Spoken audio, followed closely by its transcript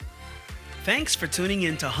Thanks for tuning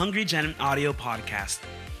in to Hungry Gen Audio Podcast.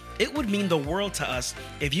 It would mean the world to us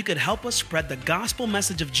if you could help us spread the gospel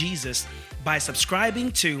message of Jesus by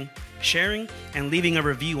subscribing to, sharing, and leaving a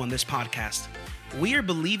review on this podcast. We are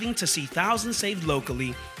believing to see thousands saved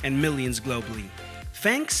locally and millions globally.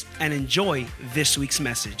 Thanks and enjoy this week's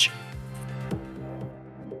message.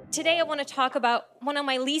 Today I want to talk about one of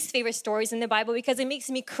my least favorite stories in the Bible because it makes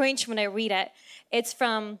me cringe when I read it. It's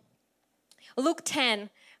from Luke 10,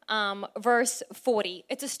 verse 40.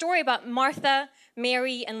 It's a story about Martha,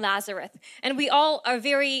 Mary, and Lazarus. And we all are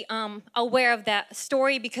very aware of that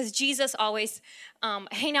story because Jesus always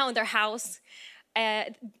hang out in their house.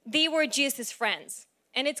 They were Jesus' friends.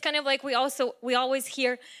 And it's kind of like we always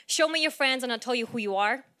hear, show me your friends and I'll tell you who you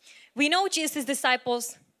are. We know Jesus'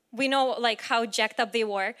 disciples. We know like how jacked up they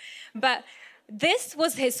were. But this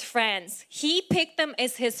was his friends. He picked them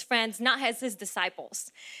as his friends, not as his disciples.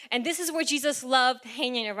 And this is where Jesus loved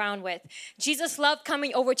hanging around with. Jesus loved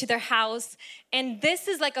coming over to their house. And this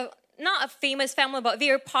is like not a famous family, but a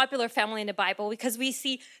very popular family in the Bible because we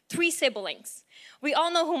see 3 siblings. We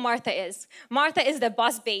all know who Martha is. Martha is the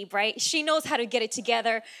boss babe, right? She knows how to get it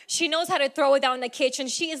together. She knows how to throw it down in the kitchen.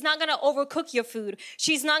 She is not going to overcook your food.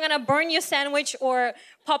 She's not going to burn your sandwich or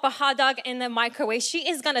pop a hot dog in the microwave. She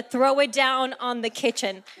is going to throw it down on the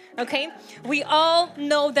kitchen, okay? We all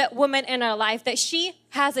know that woman in our life, that she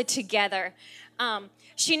has it together.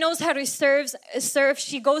 She knows how to serve.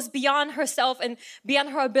 She goes beyond herself and beyond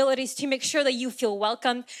her abilities to make sure that you feel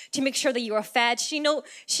welcome, to make sure that you are fed. She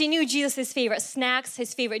knew Jesus' favorite snacks,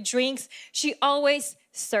 his favorite drinks. She always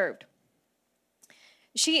served.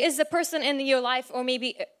 She is the person in your life, or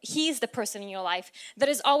maybe he's the person in your life that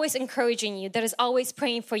is always encouraging you, that is always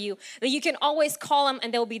praying for you, that you can always call them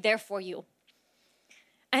and they'll be there for you.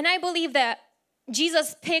 And I believe that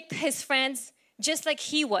Jesus picked his friends just like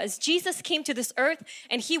he was. Jesus came to this earth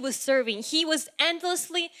and he was serving. He was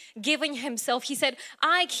endlessly giving himself. He said,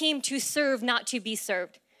 I came to serve, not to be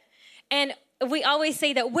served. And we always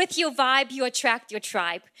say that with your vibe, you attract your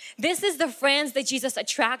tribe. This is the friends that Jesus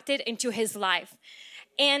attracted into his life.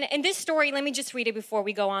 And in this story, let me just read it before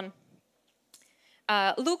we go on.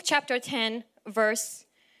 Luke chapter 10, verse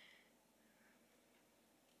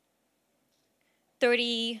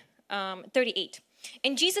 38.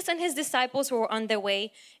 And Jesus and his disciples were on their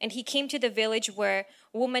way, and he came to the village where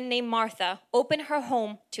a woman named Martha opened her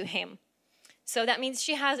home to him. So that means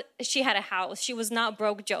she had a house. She was not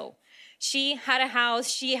broke Joe. She had a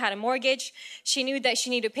house. She had a mortgage. She knew that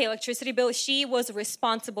she needed to pay electricity bill. She was a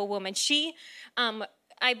responsible woman.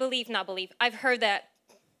 I've heard that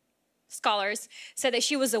scholars said that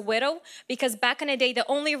she was a widow because back in the day, the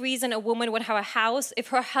only reason a woman would have a house if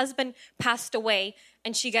her husband passed away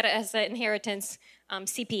and she got it as an inheritance,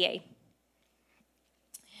 CPA.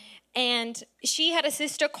 And she had a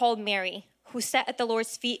sister called Mary who sat at the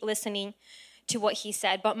Lord's feet listening to what he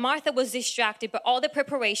said. But Martha was distracted by all the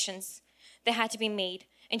preparations that had to be made.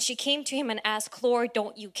 And she came to him and asked, Lord,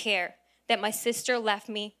 don't you care that my sister left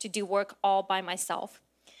me to do work all by myself?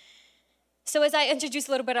 So as I introduce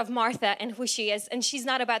a little bit of Martha and who she is, and she's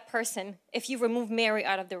not a bad person if you remove Mary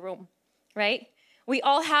out of the room, right? We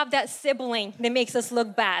all have that sibling that makes us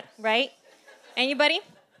look bad, right? Anybody?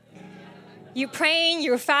 You're praying,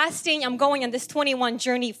 you're fasting. I'm going on this 21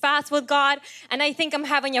 journey fast with God, and I think I'm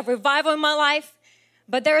having a revival in my life.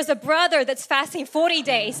 But there is a brother that's fasting 40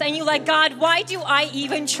 days, and you're like, God, why do I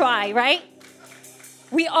even try, right?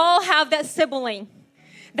 We all have that sibling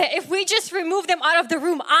that if we just remove them out of the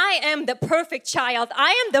room, I am the perfect child.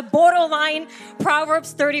 I am the borderline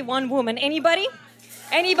Proverbs 31 woman. Anybody?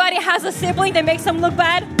 Anybody has a sibling that makes them look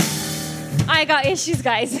bad? I got issues,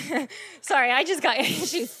 guys. Sorry, I just got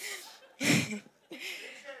issues.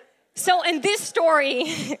 So in this story,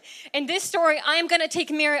 I'm going to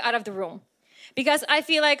take Mary out of the room because I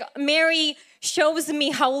feel like Mary shows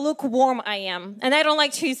me how lukewarm I am. And I don't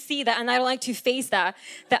like to see that, and I don't like to face that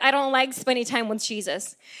I don't like spending time with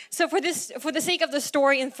Jesus. So for the sake of the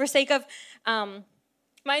story and for sake of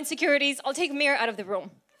my insecurities, I'll take Mary out of the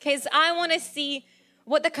room because I want to see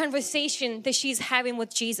what the conversation that she's having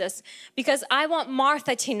with Jesus. Because I want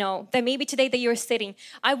Martha to know that maybe today that you're sitting,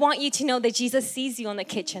 I want you to know that Jesus sees you in the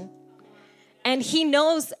kitchen. And he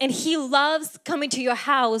knows and he loves coming to your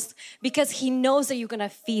house because he knows that you're going to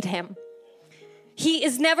feed him. He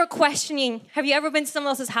is never questioning. Have you ever been to someone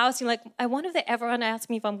else's house? You're like, I wonder if they ever want to ask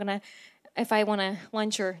me if I want a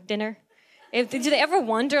lunch or dinner. Do they ever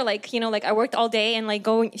wonder, like I worked all day and like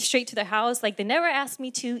going straight to their house, like they never asked me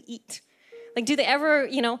to eat. Like, do they ever,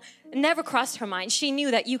 never crossed her mind. She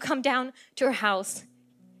knew that you come down to her house,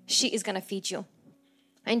 she is going to feed you.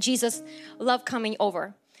 And Jesus loved coming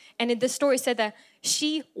over. And in the story said that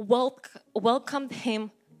she welcomed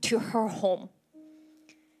him to her home.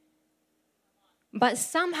 But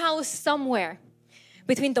somehow, somewhere,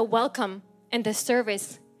 between the welcome and the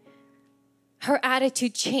service, her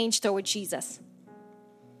attitude changed toward Jesus.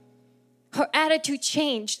 Her attitude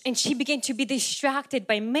changed and she began to be distracted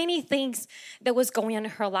by many things that was going on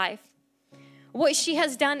in her life. What she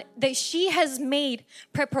has done, that she has made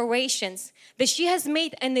preparations, that she has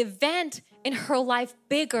made an event in her life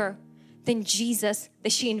bigger than Jesus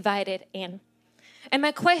that she invited in. And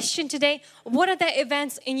my question today, what are the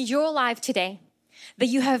events in your life today that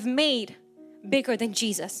you have made bigger than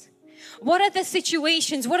Jesus? What are the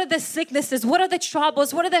situations, what are the sicknesses, what are the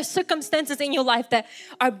troubles, what are the circumstances in your life that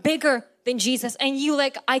are bigger than Jesus and you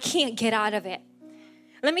like, I can't get out of it?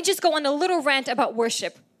 Let me just go on a little rant about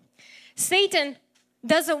worship. Satan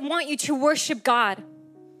doesn't want you to worship God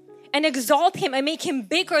and exalt Him and make Him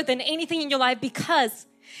bigger than anything in your life because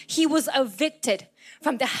He was evicted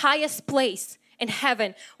from the highest place in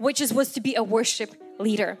heaven, which was to be a worship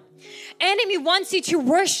leader. Enemy wants you to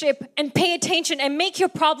worship and pay attention and make your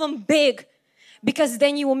problem big because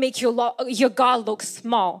then you will make your God look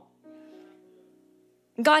small.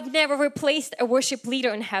 God never replaced a worship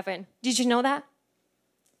leader in heaven. Did you know that?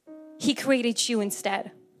 He created you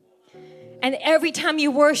instead. And every time you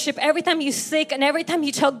worship, every time you seek, and every time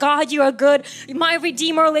you tell God you are good, my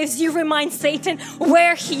Redeemer lives, you remind Satan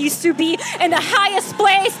where he used to be in the highest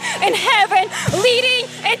place in heaven, leading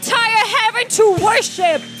entire heaven to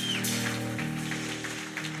worship.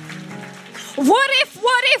 What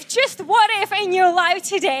if in your life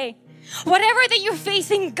today, whatever that you're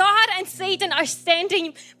facing, God and Satan are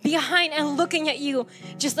standing behind and looking at you,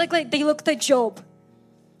 just like they looked at Job.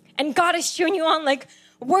 And God is cheering you on like,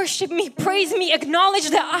 worship me, praise me, acknowledge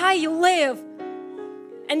that I live.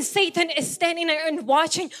 And Satan is standing there and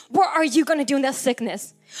watching. What are you going to do in that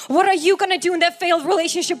sickness? What are you going to do in that failed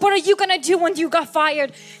relationship? What are you going to do when you got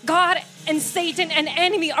fired? God and Satan and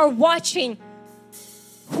enemy are watching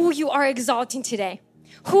who you are exalting today.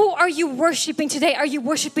 Who are you worshiping today? Are you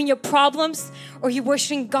worshiping your problems or are you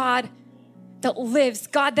worshiping God that lives,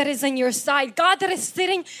 God that is on your side, God that is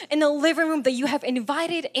sitting in the living room that you have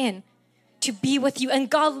invited in to be with you, and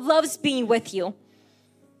God loves being with you.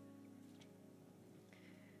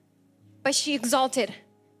 But she exalted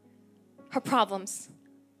her problems.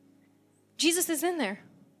 Jesus is in there.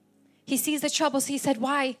 He sees the troubles. He said,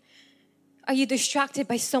 why are you distracted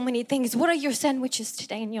by so many things? What are your sandwiches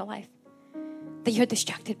today in your life that you're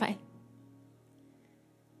distracted by?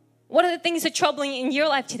 What are the things that are troubling in your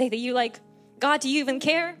life today that you're like, God, do you even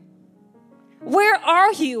care? Where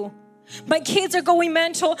are you? My kids are going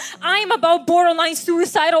mental. I'm about borderline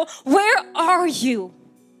suicidal. Where are you?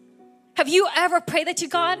 Have you ever prayed that to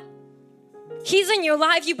God? He's in your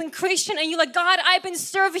life. You've been Christian and you're like, God, I've been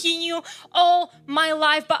serving you all my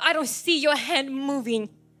life, but I don't see your hand moving.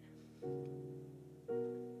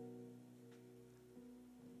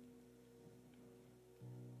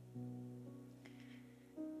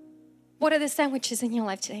 What are the sandwiches in your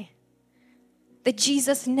life today that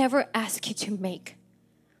Jesus never asked you to make?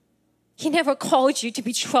 He never called you to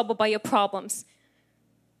be troubled by your problems,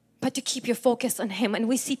 but to keep your focus on Him. And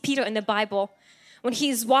we see Peter in the Bible, when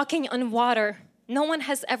he's walking on water. No one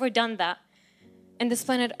has ever done that in this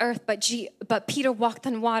planet Earth, but Peter walked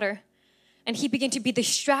on water. And he began to be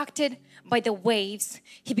distracted by the waves.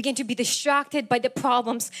 He began to be distracted by the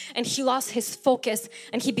problems. And he lost his focus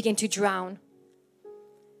and he began to drown.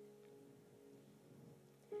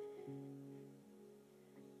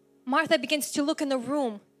 Martha begins to look in the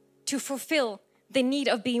room to fulfill the need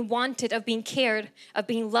of being wanted, of being cared, of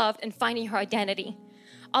being loved, and finding her identity.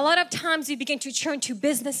 A lot of times we begin to turn to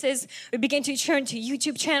businesses, we begin to turn to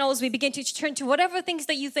YouTube channels, we begin to turn to whatever things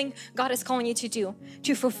that you think God is calling you to do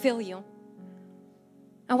to fulfill you.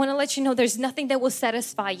 I want to let you know there's nothing that will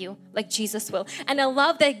satisfy you like Jesus will. And I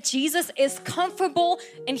love that Jesus is comfortable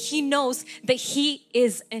and He knows that He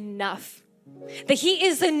is enough. That He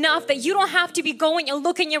is enough, that you don't have to be going and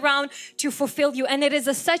looking around to fulfill you. And it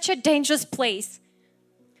is such a dangerous place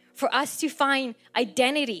for us to find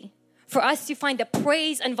identity, for us to find the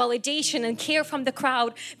praise and validation and care from the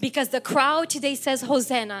crowd, because the crowd today says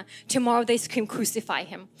Hosanna, tomorrow they scream crucify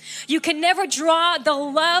Him. You can never draw the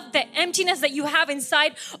love, the emptiness that you have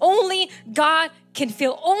inside. Only God can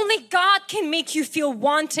fill. Only God can make you feel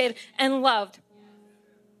wanted and loved.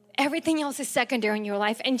 Everything else is secondary in your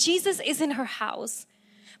life. And Jesus is in her house,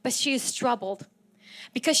 but she is troubled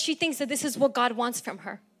because she thinks that this is what God wants from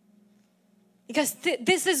her. Because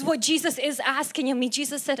this is what Jesus is asking of me.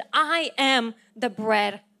 Jesus said, I am the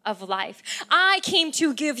bread of life. I came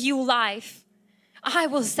to give you life. I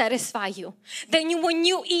will satisfy you. Then when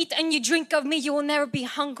you eat and you drink of me, you will never be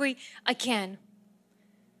hungry again.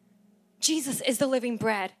 Jesus is the living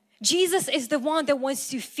bread. Jesus is the one that wants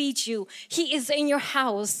to feed you. He is in your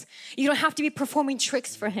house. You don't have to be performing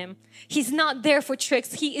tricks for him. He's not there for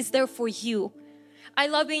tricks. He is there for you. I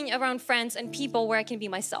love being around friends and people where I can be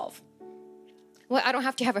myself. Well, I don't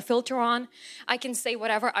have to have a filter on. I can say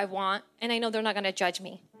whatever I want, and I know they're not going to judge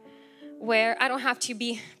me. Where I don't have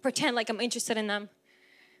to pretend like I'm interested in them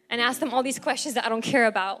and ask them all these questions that I don't care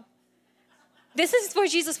about. This is where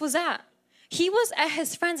Jesus was at. He was at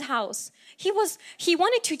his friend's house. He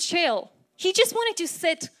wanted to chill. He just wanted to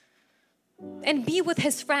sit and be with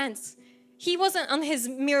his friends. He wasn't on his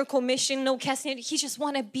miracle mission, no casting. He just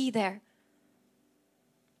wanted to be there.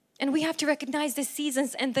 And we have to recognize the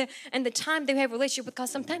seasons and the time that we have a relationship with God.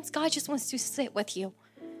 Sometimes God just wants to sit with you.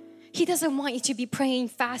 He doesn't want you to be praying,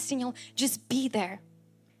 fasting. Just be there.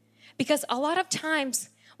 Because a lot of times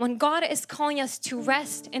when God is calling us to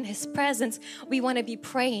rest in his presence, we want to be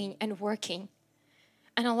praying and working.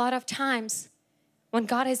 And a lot of times when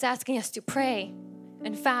God is asking us to pray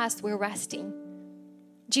and fast, we're resting.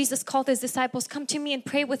 Jesus called his disciples, come to me and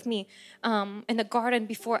pray with me in the garden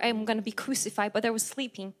before I'm going to be crucified, but they were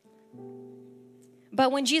sleeping.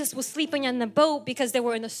 But when Jesus was sleeping in the boat because they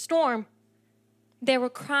were in a storm, they were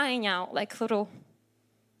crying out like little,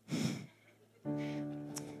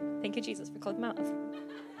 thank you, Jesus, for closed mouth.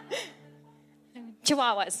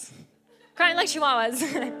 Chihuahuas, crying like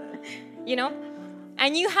chihuahuas, you know?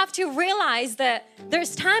 And you have to realize that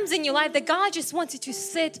there's times in your life that God just wants you to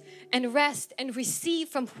sit and rest and receive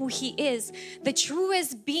from who he is. The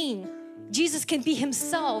truest being, Jesus can be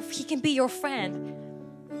himself. He can be your friend.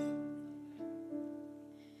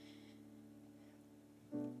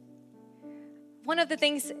 One of the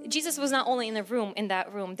things, Jesus was not only in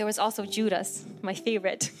that room, there was also Judas, my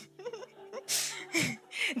favorite.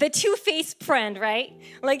 The two-faced friend, right?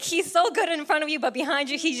 Like he's so good in front of you, but behind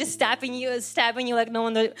you, he's just stabbing you like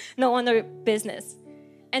no other business.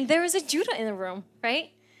 And there is a Judah in the room,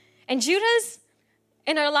 right? And Judas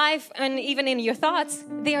in our life and even in your thoughts,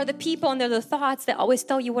 they are the people and they're the thoughts that always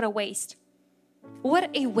tell you what a waste. What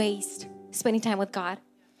a waste spending time with God.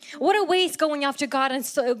 What a waste going after God and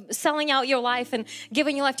selling out your life and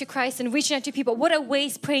giving your life to Christ and reaching out to people. What a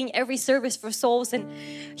waste praying every service for souls and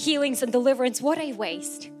healings and deliverance. What a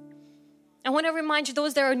waste. I want to remind you,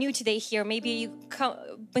 those that are new today here, maybe you've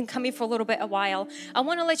been coming for a while. I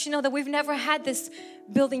want to let you know that we've never had this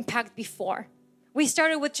building packed before. We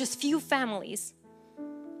started with just few families.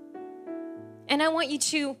 And I want you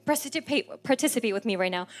to participate with me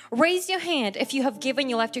right now. Raise your hand if you have given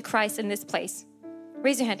your life to Christ in this place.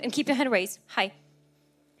 Raise your hand and keep your hand raised. Hi.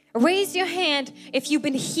 Raise your hand if you've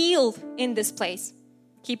been healed in this place.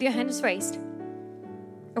 Keep your hands raised.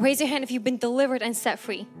 Raise your hand if you've been delivered and set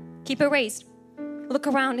free. Keep it raised. Look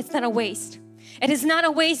around. It's not a waste. It is not a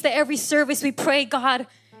waste that every service we pray, God,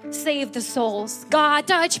 save the souls. God,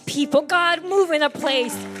 touch people. God, move in a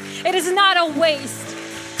place. It is not a waste.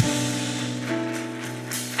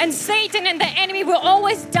 And Satan and the enemy will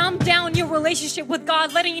always dumb down your relationship with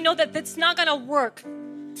God, letting you know that it's not going to work.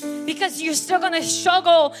 Because you're still going to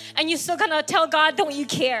struggle and you're still going to tell God, don't you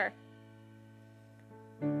care?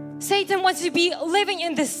 Satan wants to be living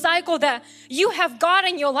in this cycle that you have God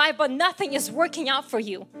in your life, but nothing is working out for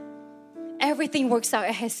you. Everything works out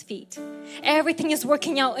at his feet. Everything is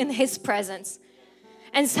working out in his presence.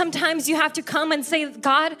 And sometimes you have to come and say,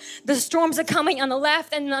 God, the storms are coming on the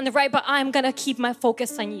left and on the right, but I'm going to keep my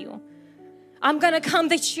focus on you. I'm going to come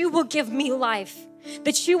that you will give me life,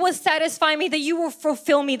 that you will satisfy me, that you will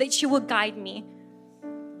fulfill me, that you will guide me.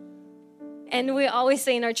 And we always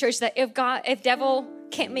say in our church that if devil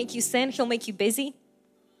can't make you sin, he'll make you busy.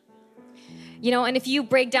 You know, and if you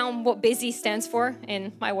break down what busy stands for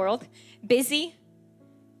in my world, busy,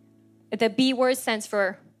 the B word stands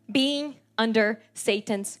for being under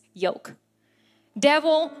Satan's yoke.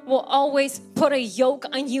 Devil will always put a yoke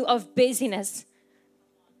on you of busyness,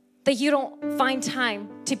 that you don't find time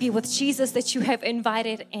to be with Jesus that you have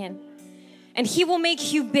invited in. And he will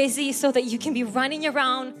make you busy so that you can be running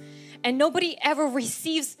around and nobody ever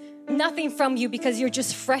receives nothing from you because you're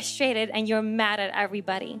just frustrated and you're mad at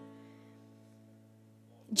everybody.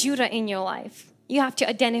 Judah in your life, you have to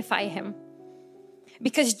identify him.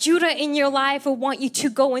 Because Judah in your life will want you to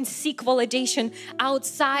go and seek validation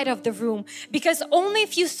outside of the room. Because only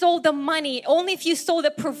if you sold the money, only if you sold the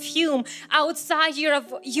perfume outside,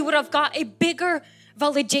 you would have got a bigger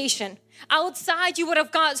validation. Outside, you would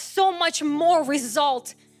have got so much more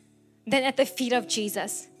result than at the feet of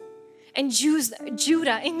Jesus. And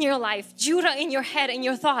Judah in your life, Judah in your head and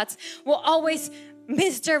your thoughts will always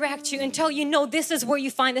misdirect you and tell you, no, this is where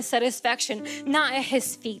you find the satisfaction, not at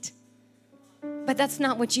his feet. But that's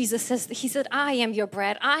not what Jesus says. He said, I am your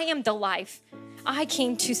bread. I am the life. I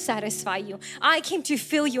came to satisfy you. I came to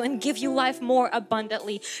fill you and give you life more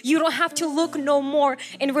abundantly. You don't have to look no more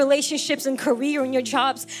in relationships and career and your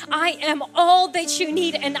jobs. I am all that you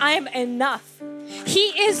need and I am enough. He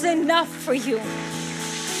is enough for you.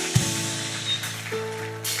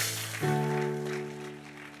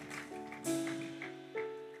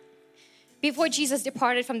 Before Jesus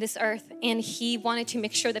departed from this earth, and he wanted to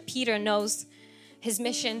make sure that Peter knows his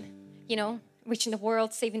mission, reaching the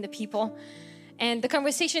world, saving the people. And the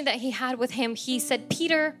conversation that he had with him, he said,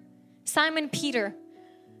 Peter, Simon Peter,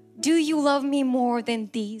 do you love me more than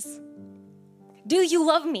these? Do you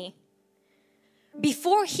love me?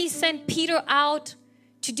 Before he sent Peter out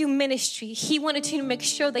to do ministry, he wanted to make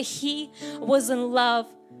sure that he was in love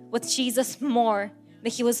with Jesus more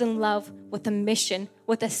than he was in love with the mission,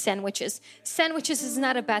 with the sandwiches. Sandwiches is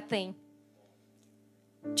not a bad thing.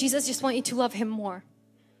 Jesus just wants you to love him more.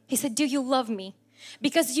 He said, do you love me?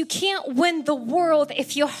 Because you can't win the world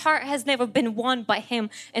if your heart has never been won by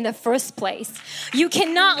him in the first place. You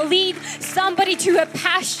cannot lead somebody to a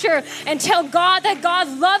pasture and tell God that God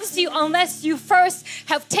loves you unless you first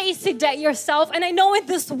have tasted that yourself. And I know in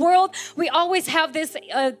this world, we always have this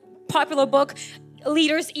popular book,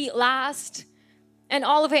 Leaders Eat Last. And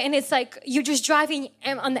all of it, and it's like you're just driving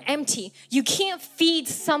on the empty. You can't feed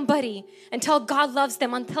somebody until God loves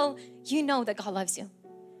them, until you know that God loves you.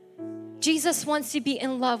 Jesus wants to be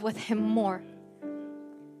in love with him more.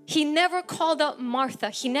 He never called out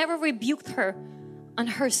Martha. He never rebuked her on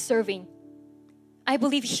her serving. I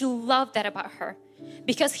believe he loved that about her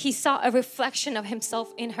because he saw a reflection of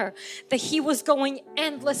himself in her, that he was going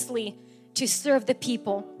endlessly to serve the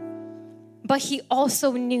people. But he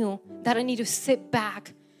also knew that I need to sit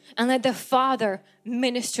back and let the Father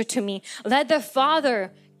minister to me. Let the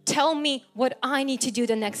Father tell me what I need to do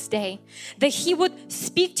the next day. That he would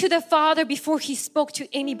speak to the Father before he spoke to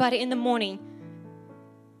anybody in the morning.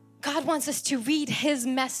 God wants us to read his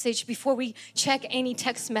message before we check any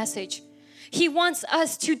text message. He wants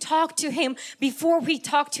us to talk to him before we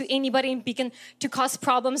talk to anybody and begin to cause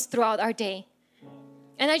problems throughout our day.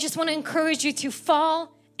 And I just want to encourage you to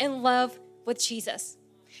fall in love with Jesus.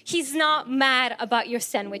 He's not mad about your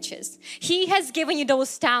sandwiches. He has given you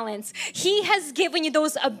those talents. He has given you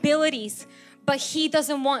those abilities, but he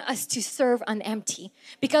doesn't want us to serve on empty.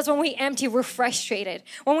 Because when we're empty, we're frustrated.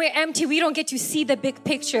 When we're empty, we don't get to see the big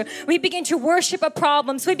picture. We begin to worship our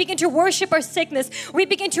problems. We begin to worship our sickness. We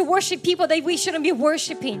begin to worship people that we shouldn't be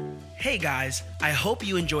worshiping. Hey guys, I hope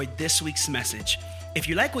you enjoyed this week's message. If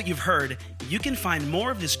you like what you've heard, you can find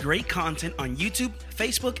more of this great content on YouTube,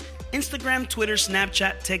 Facebook, Instagram, Twitter,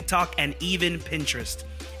 Snapchat, TikTok, and even Pinterest.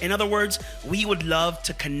 In other words, we would love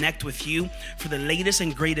to connect with you for the latest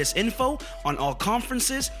and greatest info on all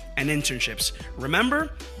conferences and internships.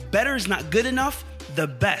 Remember, better is not good enough. The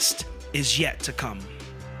best is yet to come.